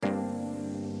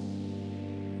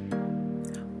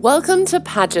Welcome to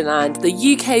Pageantland,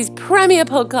 the UK's premier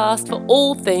podcast for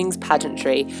all things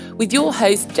pageantry, with your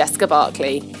host Jessica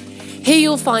Barkley. Here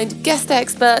you'll find guest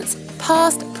experts,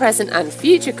 past, present and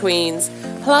future queens,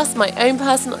 plus my own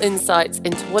personal insights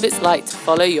into what it's like to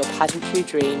follow your pageantry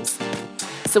dreams.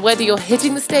 So whether you're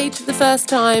hitting the stage for the first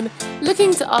time,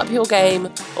 looking to up your game,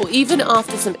 or even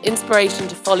after some inspiration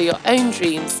to follow your own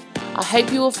dreams, I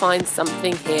hope you will find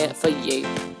something here for you.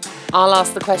 I'll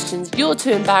ask the questions you're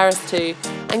too embarrassed to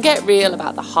and get real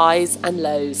about the highs and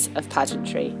lows of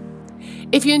pageantry.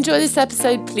 If you enjoy this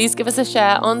episode, please give us a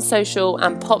share on social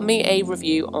and pop me a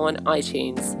review on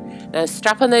iTunes. Now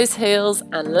strap on those heels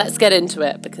and let's get into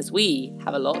it because we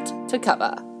have a lot to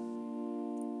cover.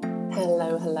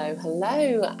 Hello,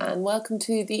 and welcome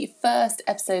to the first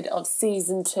episode of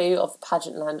Season 2 of the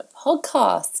Pageantland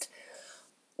podcast.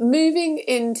 Moving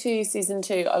into Season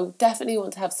 2, I definitely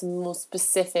want to have some more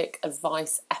specific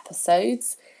advice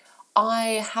episodes.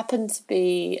 I happen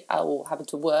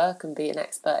to work and be an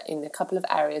expert in a couple of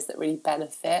areas that really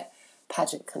benefit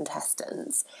pageant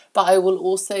contestants, but I will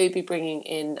also be bringing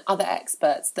in other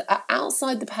experts that are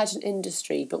outside the pageant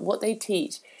industry, but what they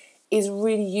teach is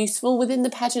really useful within the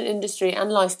pageant industry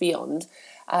and life beyond,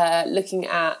 looking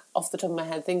at, off the top of my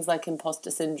head, things like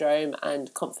imposter syndrome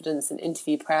and confidence and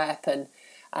interview prep and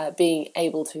being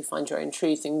able to find your own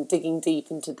truth and digging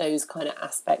deep into those kind of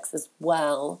aspects as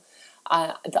well.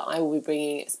 That I will be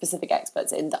bringing specific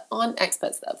experts in that aren't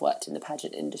experts that have worked in the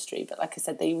pageant industry, but like I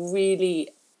said, they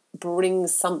really bring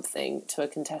something to a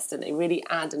contestant. They really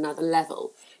add another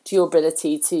level to your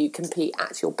ability to compete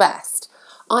at your best.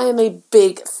 I am a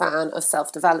big fan of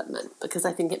self-development because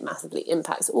I think it massively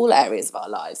impacts all areas of our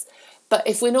lives. But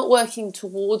if we're not working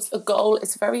towards a goal,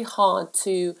 it's very hard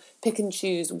to pick and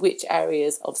choose which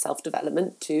areas of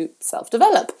self-development to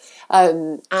self-develop.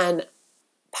 And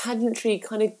pageantry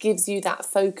kind of gives you that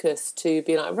focus to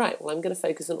be like, right, well, I'm going to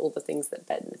focus on all the things that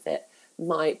benefit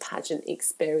my pageant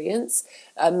experience.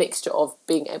 A mixture of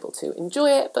being able to enjoy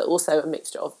it, but also a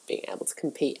mixture of being able to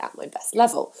compete at my best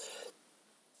level.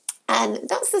 And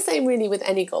that's the same really with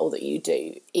any goal that you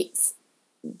do. It's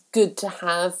good to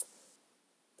have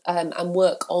and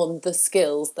work on the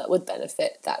skills that would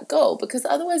benefit that goal, because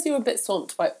otherwise you're a bit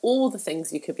swamped by all the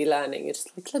things you could be learning. You're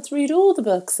just like, let's read all the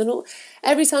books, and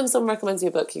every time someone recommends you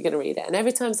a book, you're going to read it, and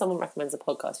every time someone recommends a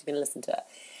podcast, you're going to listen to it.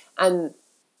 And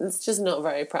it's just not a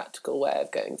very practical way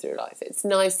of going through life. It's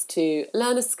nice to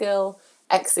learn a skill,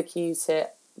 execute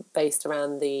it based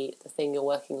around the thing you're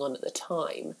working on at the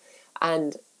time,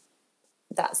 and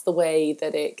that's the way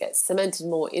that it gets cemented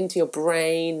more into your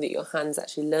brain, that your hands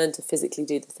actually learn to physically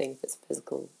do the thing if it's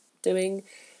physical doing.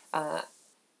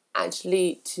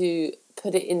 Actually, to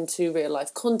put it into real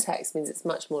life context means it's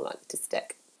much more likely to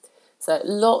stick. So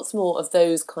lots more of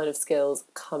those kind of skills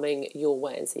coming your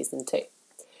way in Season 2.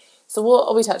 So what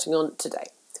are we touching on today?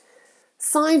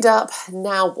 Signed up,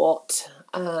 now what?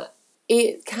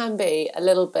 It can be a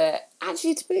little bit,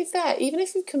 actually to be fair, even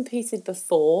if you've competed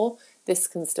before, this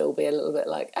can still be a little bit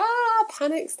like,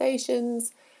 panic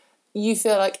stations. You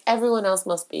feel like everyone else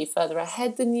must be further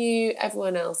ahead than you.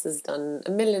 Everyone else has done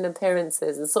a million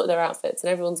appearances and sorted their outfits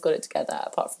and everyone's got it together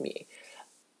apart from you.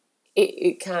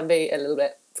 It can be a little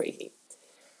bit freaky.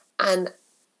 And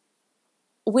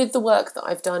with the work that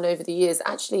I've done over the years,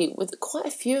 actually with quite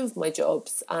a few of my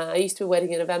jobs, I used to be a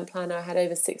wedding and event planner. I had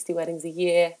over 60 weddings a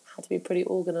year. Had to be pretty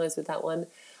organised with that one.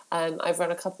 I've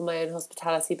run a couple of my own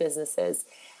hospitality businesses.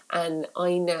 And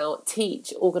I now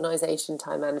teach organisation,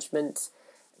 time management,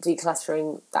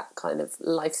 decluttering, that kind of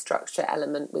life structure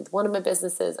element with one of my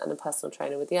businesses and a personal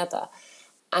trainer with the other.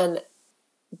 And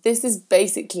this is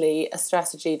basically a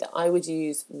strategy that I would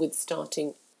use with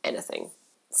starting anything.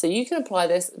 So you can apply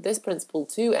this principle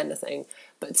to anything.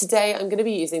 But today I'm going to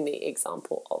be using the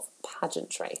example of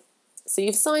pageantry. So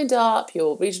you've signed up,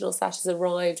 your regional sash has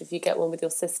arrived if you get one with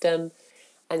your system,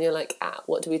 and you're like,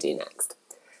 what do we do next?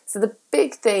 So the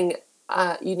big thing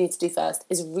you need to do first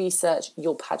is research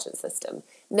your pageant system.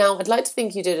 Now, I'd like to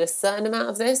think you did a certain amount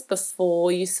of this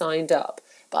before you signed up,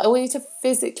 but I want you to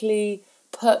physically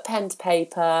put pen to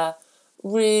paper,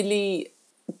 really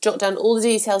jot down all the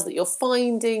details that you're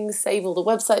finding, save all the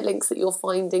website links that you're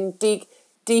finding, dig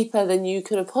deeper than you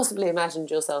could have possibly imagined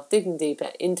yourself, digging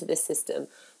deeper into this system.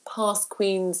 Past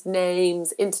queens'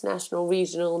 names, international,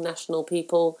 regional, national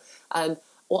people,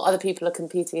 what other people are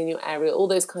competing in your area, all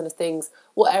those kind of things.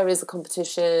 What areas of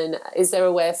competition? Is there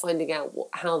a way of finding out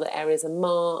how the areas are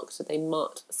marked? Are they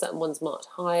marked, certain ones marked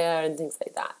higher and things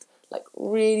like that? Like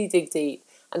really dig deep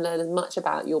and learn as much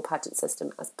about your pageant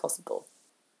system as possible.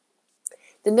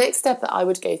 The next step that I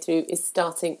would go through is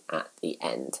starting at the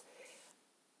end.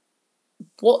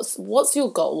 what's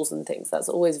your goals and things? That's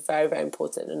always very, very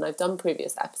important. And I've done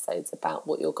previous episodes about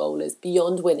what your goal is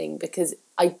beyond winning, because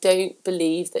I don't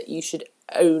believe that you should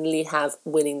only have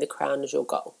winning the crown as your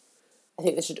goal. I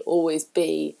think there should always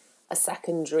be a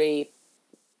secondary,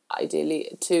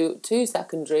 ideally two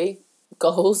secondary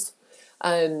goals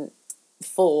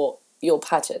for your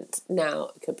pageant.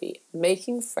 Now, it could be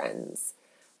making friends,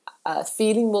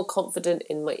 feeling more confident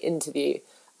in my interview.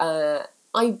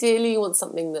 Ideally, you want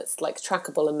something that's like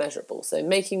trackable and measurable. So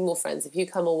making more friends. If you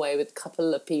come away with a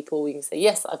couple of people, you can say,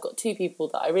 yes, I've got 2 people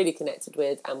that I really connected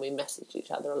with and we message each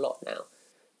other a lot now.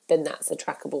 Then that's a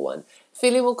trackable one.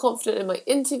 Feeling more confident in my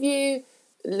interview,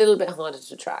 a little bit harder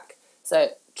to track. So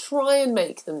try and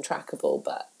make them trackable,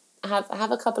 but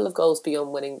have a couple of goals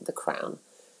beyond winning the crown.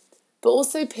 But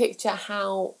also picture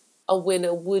how a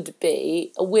winner would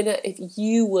be. A winner, if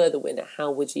you were the winner, how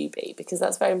would you be? Because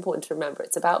that's very important to remember.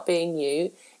 It's about being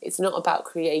you. It's not about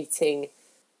recreating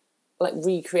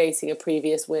a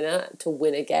previous winner to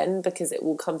win again, because it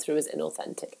will come through as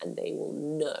inauthentic and they will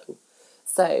know.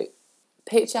 So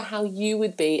picture how you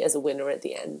would be as a winner at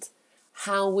the end.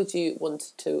 How would you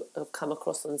want to have come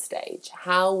across on stage?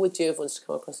 How would you have wanted to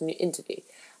come across in your interview?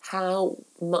 How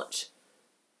much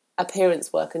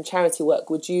appearance work and charity work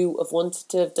would you have wanted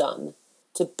to have done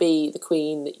to be the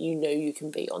queen that you know you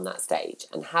can be on that stage,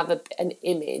 and have an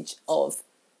image of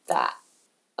that?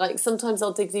 Like, sometimes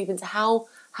I'll dig deep into how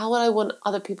would I want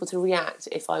other people to react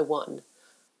if I won?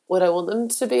 Would I want them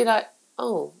to be like,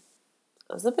 oh,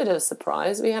 that was a bit of a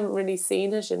surprise. We haven't really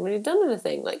seen her. She hadn't really done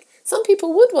anything. Like, some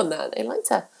people would want that. They like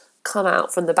to come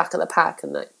out from the back of the pack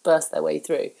and like burst their way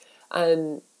through.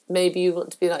 And maybe you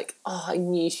want to be like, oh, I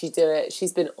knew she'd do it.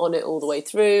 She's been on it all the way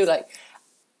through. Like,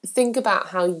 think about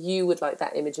how you would like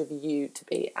that image of you to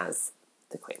be as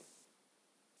the queen.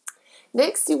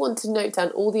 Next, you want to note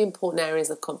down all the important areas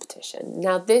of competition.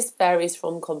 Now, this varies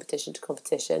from competition to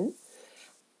competition.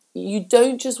 You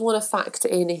don't just want to factor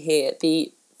in here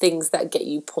the things that get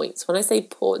you points. When I say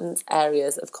important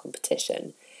areas of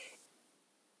competition,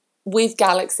 with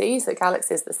Galaxy, so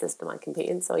Galaxy is the system I compete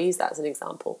in, so I use that as an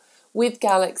example. With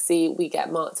Galaxy, we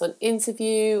get marked on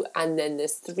interview, and then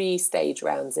there's 3 stage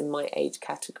rounds in my age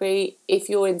category. If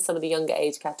you're in some of the younger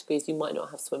age categories, you might not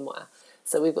have swimwear.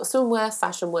 So we've got swimwear,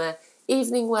 fashion wear,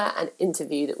 evening wear, and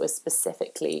interview that we're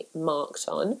specifically marked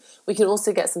on. We can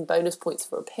also get some bonus points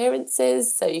for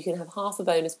appearances, so you can have half a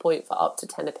bonus point for up to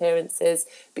 10 appearances.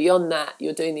 Beyond that,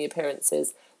 you're doing the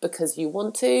appearances because you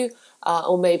want to,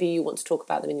 or maybe you want to talk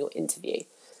about them in your interview.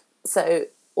 So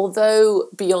although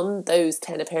beyond those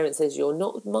 10 appearances you're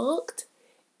not marked,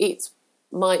 it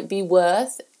might be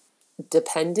worth,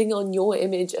 depending on your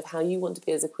image of how you want to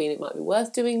be as a queen, it might be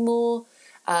worth doing more.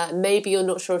 Maybe you're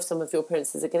not sure if some of your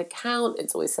appearances are going to count.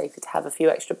 It's always safer to have a few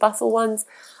extra buffer ones,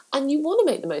 and you want to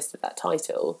make the most of that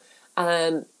title.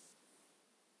 What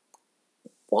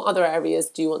other areas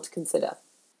do you want to consider?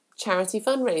 Charity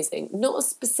fundraising, not a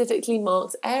specifically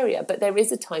marked area, but there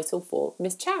is a title for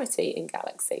Miss Charity in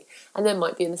Galaxy, and there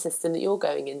might be in the system that you're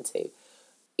going into.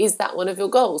 Is that one of your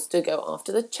goals, to go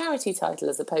after the charity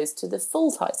title as opposed to the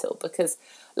full title? Because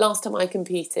last time I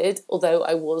competed, although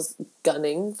I was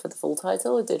gunning for the full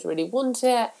title, I did really want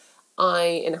it. I,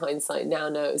 in hindsight, now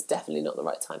know it was definitely not the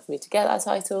right time for me to get that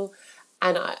title.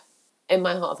 And in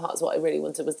my heart of hearts, what I really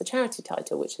wanted was the charity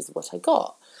title, which is what I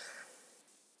got.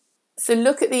 So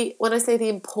look at when I say the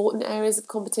important areas of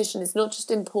competition, it's not just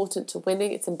important to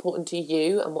winning, it's important to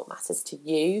you and what matters to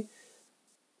you.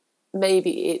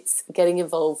 Maybe it's getting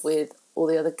involved with all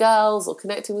the other girls, or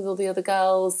connecting with all the other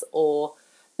girls, or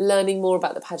learning more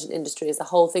about the pageant industry as a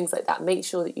whole, things like that. Make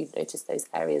sure that you've noticed those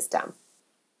areas down.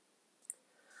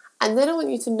 And then I want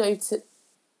you to note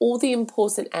all the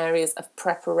important areas of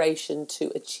preparation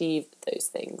to achieve those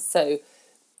things. So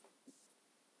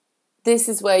this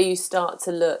is where you start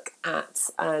to look at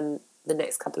the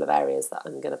next couple of areas that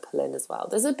I'm going to pull in as well.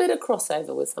 There's a bit of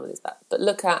crossover with some of these, but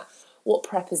look at what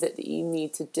prep is it that you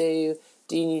need to do.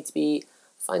 Do you need to be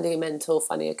finding a mentor,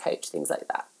 finding a coach, things like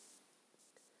that?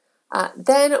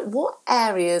 Then what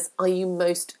areas are you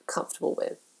most comfortable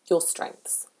with? Your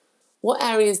strengths. What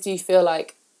areas do you feel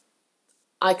like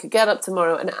I could get up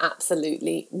tomorrow and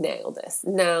absolutely nail this?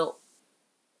 Now,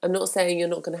 I'm not saying you're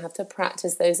not going to have to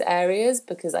practice those areas,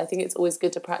 because I think it's always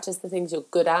good to practice the things you're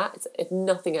good at. If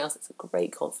nothing else, it's a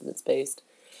great confidence boost.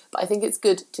 But I think it's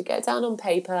good to get down on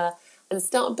paper and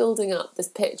start building up this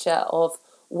picture of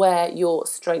where your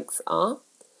strengths are.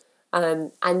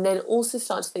 And then also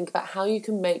start to think about how you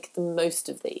can make the most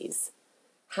of these.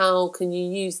 How can you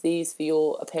use these for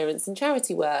your appearance and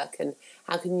charity work? And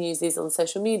how can you use these on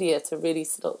social media to really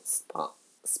spark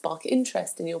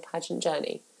interest in your pageant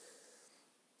journey?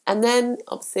 And then,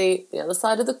 obviously, the other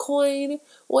side of the coin,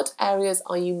 what areas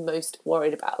are you most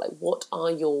worried about? Like, what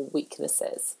are your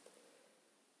weaknesses?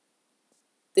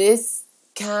 This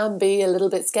can be a little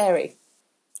bit scary.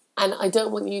 And I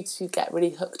don't want you to get really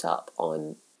hooked up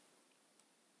on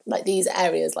like these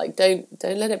areas. Like, don't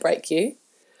let it break you.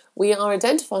 We are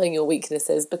identifying your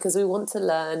weaknesses because we want to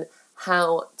learn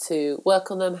how to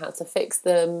work on them, how to fix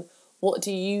them. What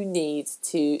do you need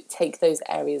to take those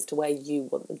areas to where you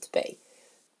want them to be?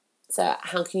 So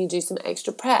how can you do some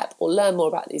extra prep or learn more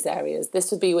about these areas? This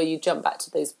would be where you jump back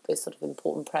to those sort of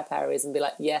important prep areas and be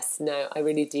like, yes, no, I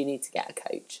really do need to get a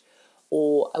coach.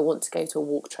 Or I want to go to a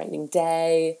walk training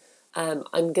day. I'm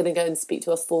going to go and speak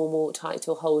to a formal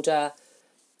title holder.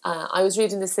 I was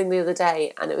reading this thing the other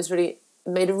day and it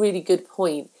made a really good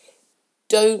point.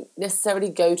 Don't necessarily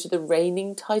go to the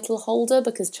reigning title holder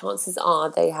because chances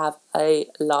are they have a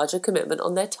larger commitment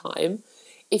on their time.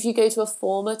 If you go to a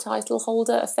former title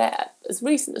holder, as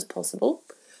recent as possible,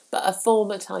 but a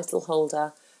former title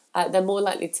holder, they're more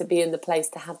likely to be in the place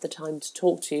to have the time to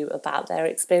talk to you about their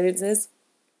experiences.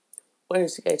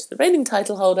 Whereas you go to the reigning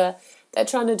title holder, they're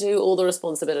trying to do all the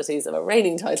responsibilities of a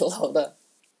reigning title holder.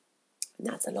 And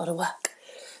that's a lot of work.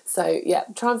 So yeah,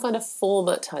 try and find a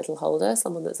former title holder,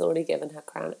 someone that's already given her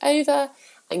crown over,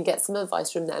 and get some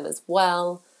advice from them as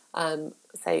well.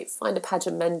 Say, find a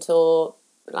pageant mentor,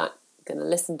 like, I'm going to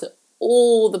listen to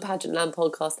all the Pageant Land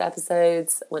podcast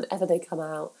episodes whenever they come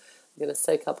out. I'm going to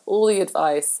soak up all the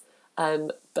advice,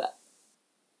 but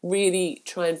really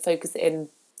try and focus in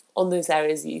on those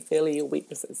areas that you feel are your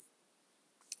weaknesses.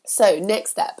 So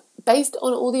next step, based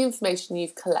on all the information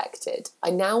you've collected, I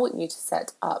now want you to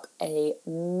set up a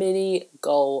mini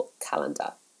goal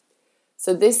calendar.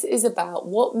 So this is about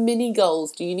what mini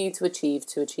goals do you need to achieve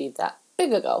that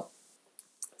bigger goal.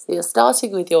 So you're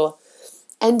starting with your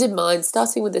end in mind,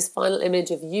 starting with this final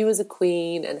image of you as a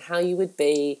queen and how you would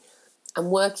be, and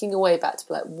working your way back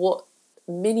to like what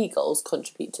mini goals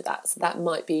contribute to that. So that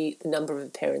might be the number of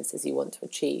appearances you want to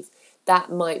achieve.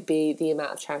 That might be the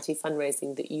amount of charity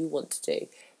fundraising that you want to do.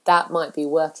 That might be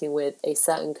working with a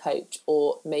certain coach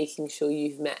or making sure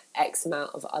you've met X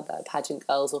amount of other pageant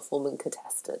girls or foreman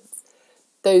contestants.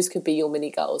 Those could be your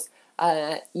mini goals.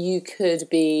 You could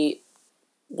be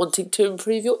wanting to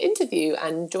improve your interview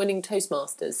and joining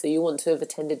Toastmasters. So you want to have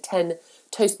attended 10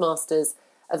 Toastmasters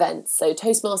events. So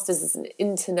Toastmasters is an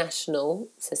international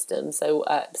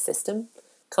system,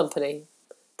 company,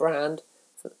 brand,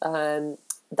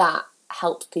 that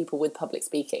helps people with public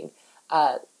speaking.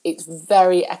 It's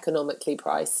very economically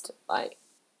priced, like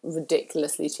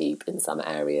ridiculously cheap in some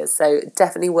areas. So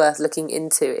definitely worth looking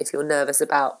into if you're nervous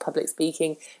about public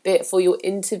speaking, be it for your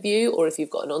interview or if you've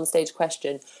got an onstage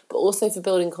question, but also for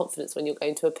building confidence when you're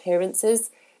going to appearances.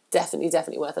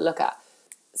 Definitely worth a look at.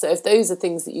 So if those are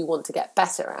things that you want to get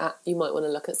better at, you might want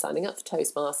to look at signing up for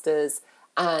Toastmasters,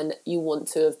 and you want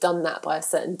to have done that by a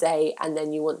certain day, and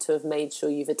then you want to have made sure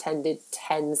you've attended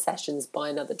 10 sessions by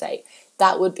another date.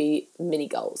 That would be mini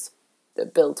goals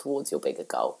that build towards your bigger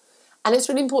goal. And it's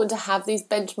really important to have these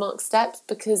benchmark steps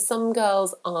because some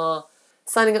girls are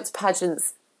signing up to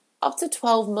pageants up to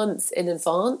 12 months in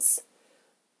advance.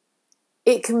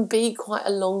 It can be quite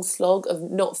a long slog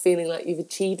of not feeling like you've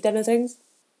achieved anything.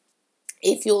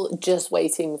 If you're just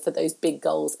waiting for those big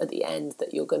goals at the end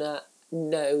that you're going to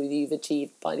know you've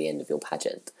achieved by the end of your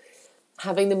pageant.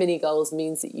 Having the mini goals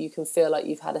means that you can feel like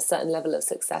you've had a certain level of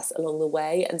success along the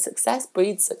way, and success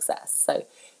breeds success. So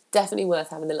definitely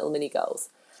worth having the little mini goals.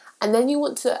 And then you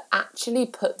want to actually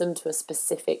put them to a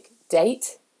specific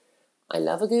date. I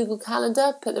love a Google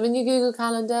Calendar. Put them in your Google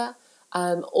Calendar,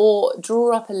 or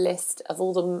draw up a list of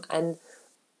all them and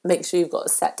make sure you've got a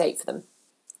set date for them.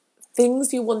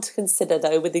 Things you want to consider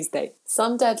though with these dates.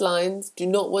 Some deadlines do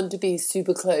not want to be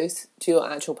super close to your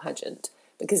actual pageant,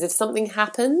 because if something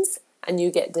happens and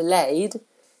you get delayed,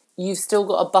 you've still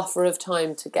got a buffer of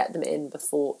time to get them in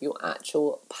before your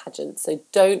actual pageant. So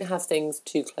don't have things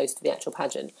too close to the actual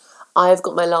pageant. I've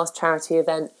got my last charity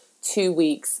event 2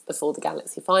 weeks before the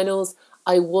Galaxy Finals.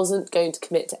 I wasn't going to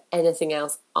commit to anything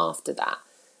else after that.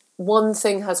 One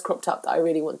thing has cropped up that I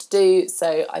really want to do,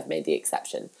 so I've made the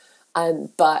exception.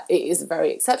 But it is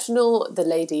very exceptional. The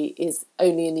lady is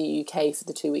only in the UK for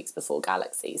the 2 weeks before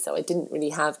Galaxy, so I didn't really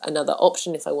have another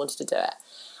option if I wanted to do it.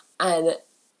 And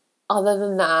other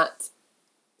than that,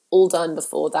 all done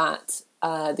before that.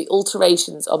 The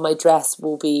alterations on my dress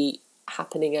will be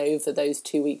happening over those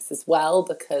 2 weeks as well,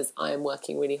 because I am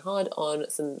working really hard on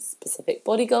some specific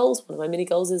body goals. One of my mini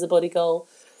goals is a body goal.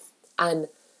 And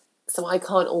so I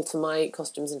can't alter my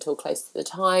costumes until close to the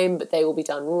time, but they will be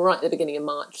done right at the beginning of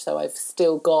March. So I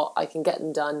can get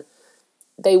them done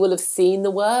they will have seen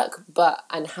the work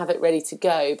and have it ready to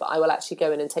go, but I will actually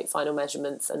go in and take final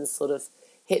measurements and sort of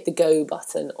hit the go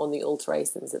button on the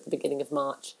alterations at the beginning of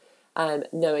March,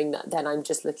 knowing that then I'm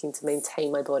just looking to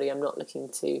maintain my body. I'm not looking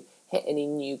to hit any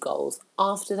new goals.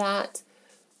 After that,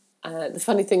 the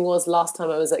funny thing was, last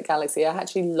time I was at Galaxy, I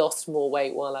actually lost more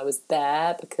weight while I was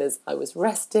there because I was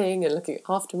resting and looking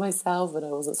after myself and I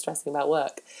wasn't stressing about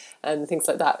work and things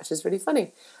like that, which is really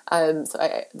funny.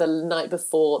 The night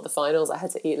before the finals, I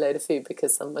had to eat a load of food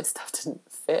because some of my stuff didn't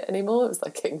fit anymore. It was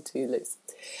like getting too loose.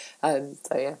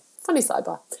 Funny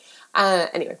sidebar.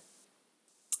 Anyway,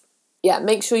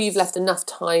 make sure you've left enough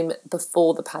time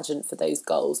before the pageant for those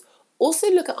goals.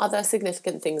 Also look at other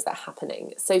significant things that are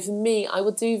happening. So for me, I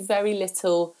will do very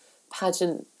little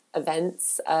pageant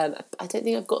events. I don't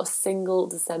think I've got a single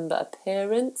December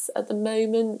appearance at the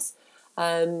moment.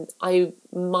 I've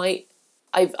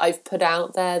put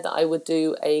out there that I would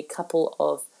do a couple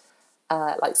of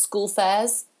school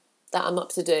fairs that I'm up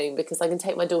to doing because I can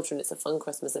take my daughter and it's a fun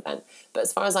Christmas event. But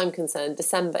as far as I'm concerned,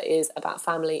 December is about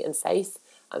family and faith.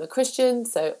 I'm a Christian,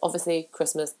 so obviously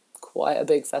Christmas, quite a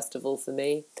big festival for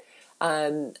me.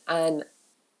 And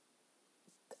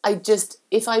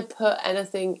if I put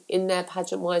anything in there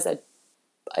pageant-wise,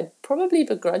 I'd probably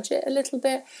begrudge it a little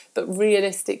bit, but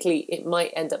realistically, it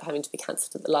might end up having to be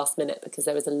cancelled at the last minute because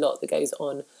there is a lot that goes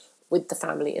on with the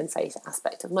family and faith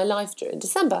aspect of my life during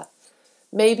December.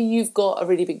 Maybe you've got a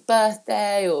really big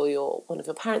birthday, or one of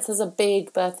your parents has a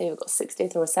big birthday, you've got a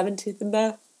 60th or a 70th in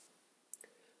there.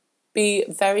 Be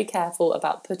very careful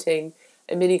about putting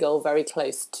a mini goal very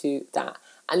close to that.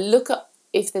 And look at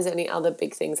if there's any other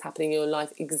big things happening in your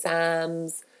life,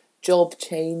 exams, job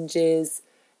changes.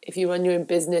 If you run your own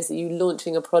business, are you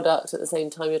launching a product at the same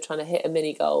time you're trying to hit a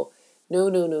mini goal?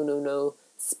 No.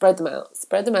 Spread them out.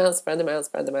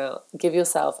 Give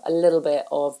yourself a little bit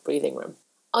of breathing room.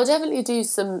 I'll definitely do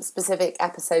some specific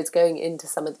episodes going into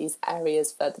some of these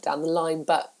areas further down the line,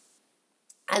 but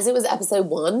as it was episode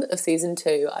 1 of season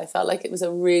 2, I felt like it was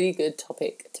a really good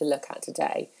topic to look at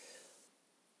today.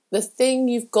 The thing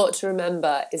you've got to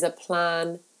remember is a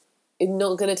plan is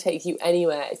not going to take you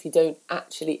anywhere if you don't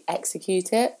actually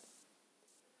execute it.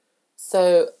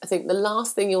 So I think the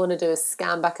last thing you want to do is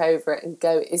scan back over it and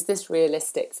go, is this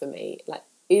realistic for me? Like,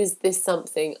 is this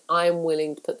something I'm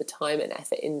willing to put the time and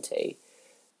effort into?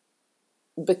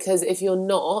 Because if you're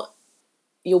not,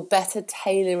 you're better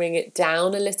tailoring it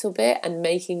down a little bit and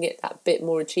making it that bit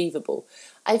more achievable.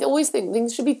 I always think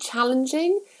things should be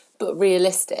challenging but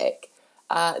realistic.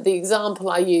 The example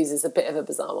I use is a bit of a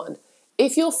bizarre one.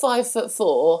 If you're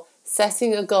 5'4",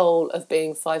 setting a goal of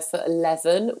being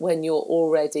 5'11" when you're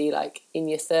already in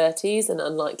your 30s and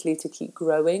unlikely to keep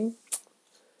growing,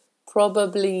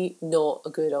 probably not a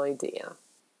good idea.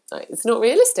 It's not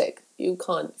realistic. You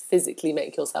can't physically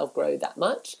make yourself grow that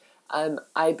much.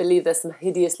 I believe there's some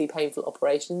hideously painful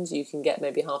operations. You can get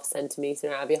maybe 0.5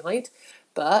 centimetre out of your height,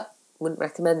 but wouldn't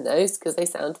recommend those because they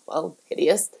sound,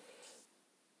 hideous.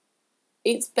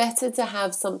 It's better to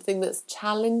have something that's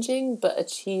challenging but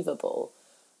achievable.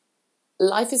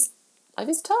 Life is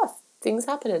tough. Things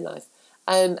happen in life.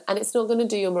 And it's not going to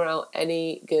do your morale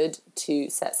any good to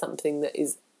set something that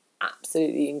is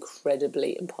absolutely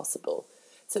incredibly impossible.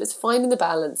 So it's finding the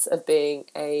balance of being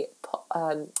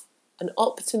an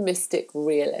optimistic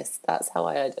realist. That's how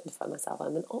I identify myself.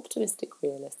 I'm an optimistic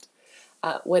realist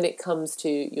when it comes to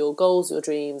your goals, your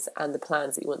dreams, and the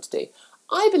plans that you want to do.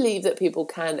 I believe that people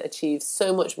can achieve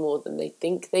so much more than they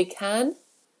think they can,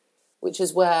 which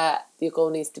is where your goal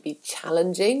needs to be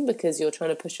challenging because you're trying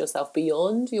to push yourself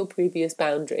beyond your previous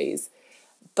boundaries.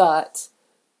 But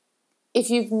if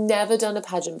you've never done a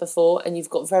pageant before and you've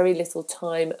got very little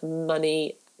time,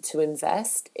 money to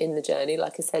invest in the journey,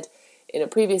 like I said in a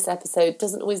previous episode, it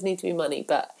doesn't always need to be money,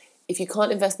 but if you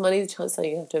can't invest money, the chances are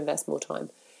you have to invest more time.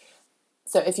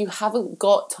 So if you haven't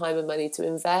got time and money to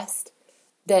invest,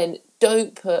 then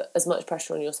don't put as much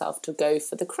pressure on yourself to go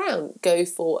for the crown. Go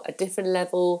for a different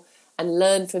level and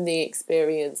learn from the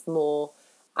experience more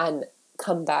and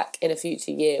come back in a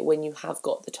future year when you have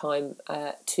got the time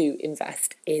to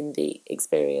invest in the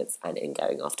experience and in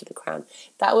going after the crown.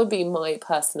 That would be my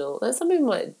personal, some people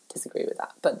might disagree with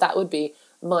that, but that would be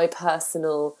my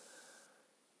personal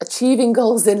achieving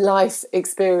goals in life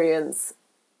experience.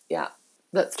 Yeah,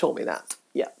 that's taught me that.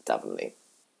 Yeah, definitely.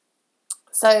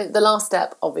 So the last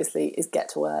step, obviously, is get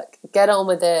to work. Get on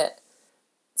with it.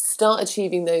 Start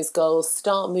achieving those goals.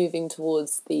 Start moving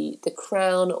towards the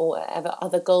crown or whatever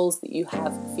other goals that you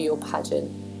have for your pageant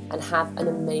and have an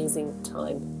amazing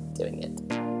time doing it.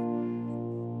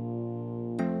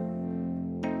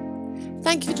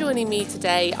 Thank you for joining me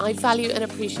today. I value and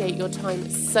appreciate your time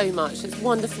so much. It's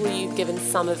wonderful you've given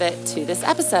some of it to this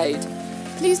episode.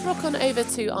 Please rock on over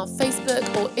to our Facebook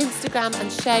or Instagram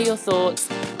and share your thoughts,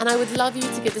 and I would love you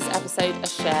to give this episode a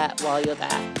share while you're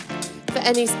there. For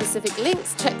any specific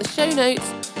links, check the show notes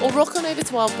or rock on over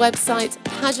to our website,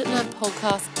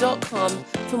 pageantlandpodcast.com,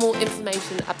 for more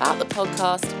information about the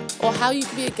podcast or how you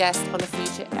can be a guest on a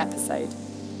future episode.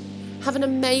 Have an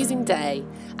amazing day,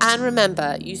 and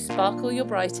remember, you sparkle your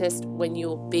brightest when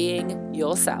you're being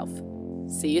yourself.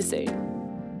 See you soon.